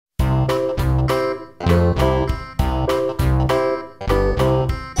This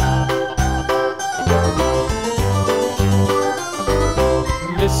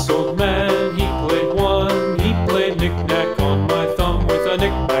old man, he played one. He played knick-knack on my thumb with a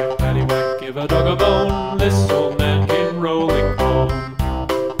knick-knack, paddywhack, give a dog a bone. This old man came rolling home.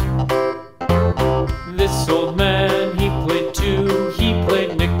 This old man, he played two. He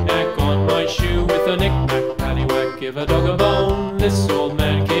played knick-knack on my shoe with a knick-knack, paddywhack, give a dog a bone. This old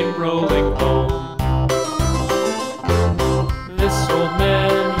man came rolling home. This old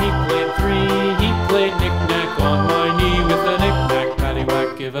man, he played three. He played knick-knack on my knee with a knick-knack,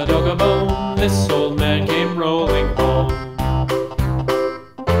 paddywhack, give a dog a bone. This old man came rolling home.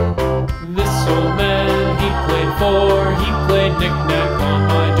 This old man, he played four. He played knick-knack on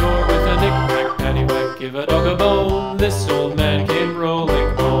my door with a knick-knack, paddywhack, give a dog a bone. This old man came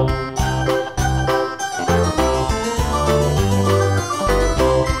rolling home.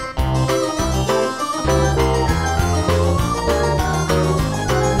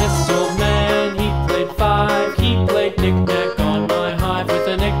 This old man, he played five. He played knick-knack on my hive with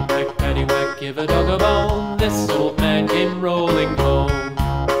a knick-knack, paddywhack, give a dog a bone. This old man came rolling home.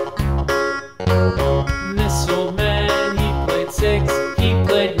 This old man, he played six. He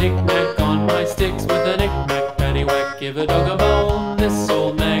played knick-knack on my sticks with a knick-knack, paddywhack, give a dog a bone. This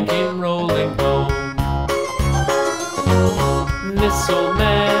old man came rolling home. This old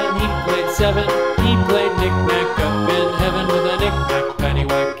man, he played seven. He played knick-knack up in heaven with a knick-knack,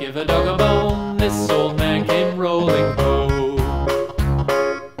 paddywhack, give a dog a bone. This old man came rolling home.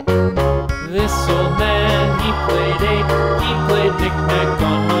 This old man, he played eight. He played knick-knack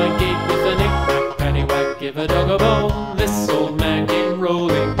on my gate with a knick-knack, paddywhack, give a dog a bone. This old man came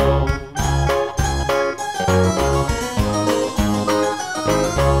rolling home.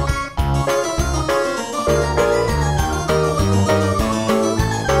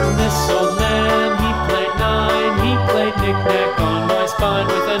 This old man, he played nine. He played knick-knack on my spine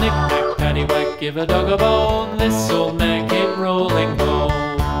with a knick-knack, paddywhack, give a dog a bone. This old man came rolling home.